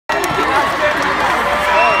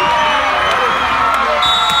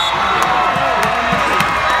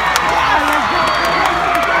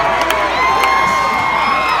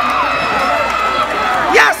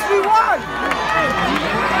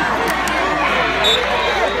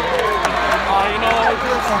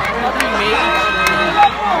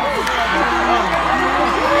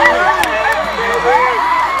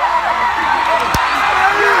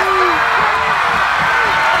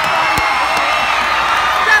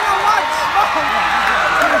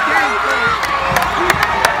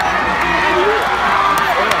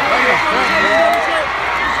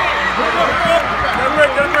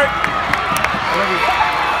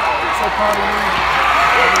proud of you.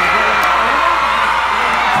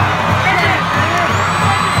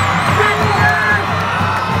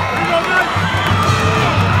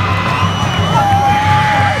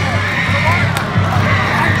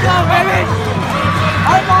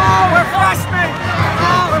 We're freshmen!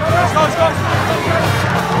 Let's go.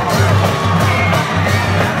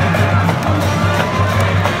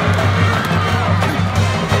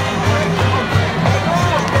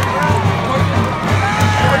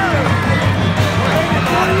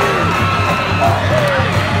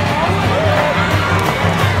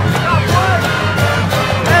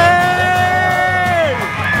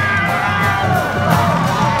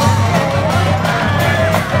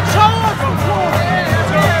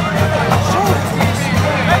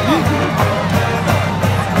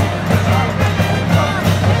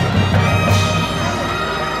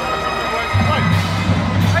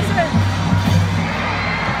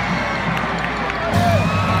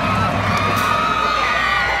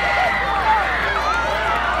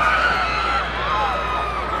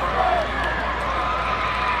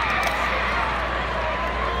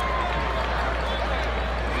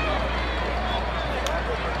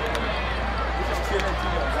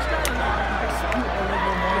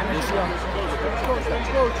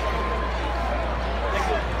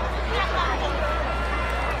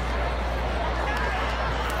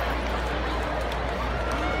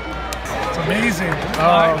 It's amazing.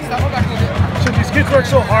 These kids work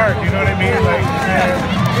so hard, you know what I mean? Like, and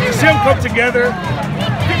to see them come together,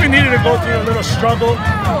 I think we needed to go through a little struggle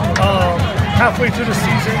halfway through the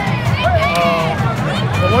season.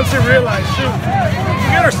 But once they realized, shoot,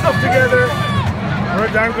 we get our stuff together, we're a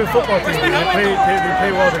darn good football team. They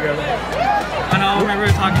play well together. I know, I remember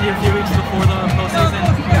talking to you a few weeks before the postseason.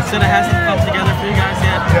 You said it hasn't come together for you guys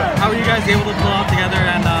yet. Yeah. How were you guys able to pull out together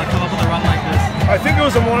and come up with a run like this? I think it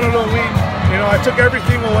was a one-on-one week. You know, I took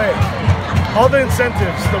everything away. All the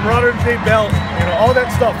incentives, the Marauders Day belt, you know, all that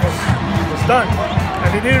stuff was done.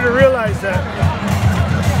 And they needed to realize that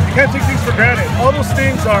you can't take things for granted. All those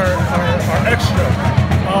things are extra.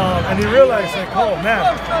 And they realized, like, oh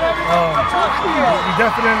man, we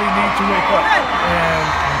definitely need to wake up. And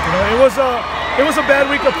you know, it was a bad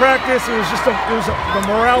week of practice. It was just the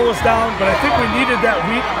morale was down. But I think we needed that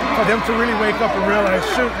week for them to really wake up and realize,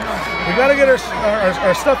 shoot, we got to get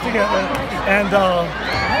our stuff together and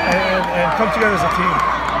come together as a team.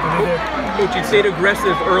 And they did. Coach, you stayed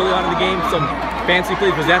aggressive early on in the game. Some fancy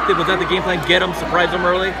plays. Was that the game plan? Get them, surprise them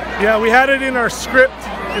early. Yeah, we had it in our script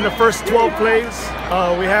in the first 12 plays.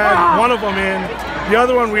 We had one of them in. The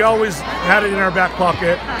other one, we always had it in our back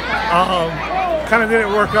pocket. Kind of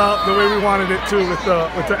didn't work out the way we wanted it to with the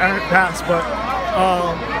errant pass, but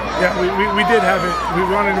yeah, we did have it. We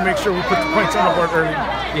wanted to make sure we put the points on the board early.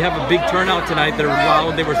 You have a big turnout tonight. They're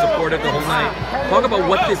loud. They were supportive the whole night. Talk about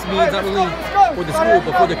what this means, not only for the school,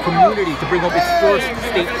 but for the community to bring home its first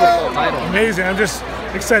state football title. Amazing. I'm just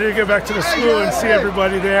excited to get back to the school and see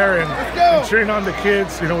everybody there and cheering on the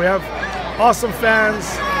kids. You know, we have awesome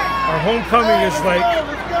fans. Our homecoming is like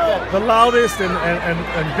the loudest and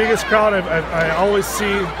biggest crowd I always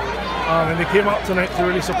see. And they came out tonight to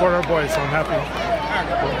really support our boys, so I'm happy.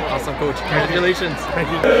 Awesome, Coach. Congratulations. Thank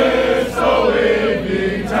you.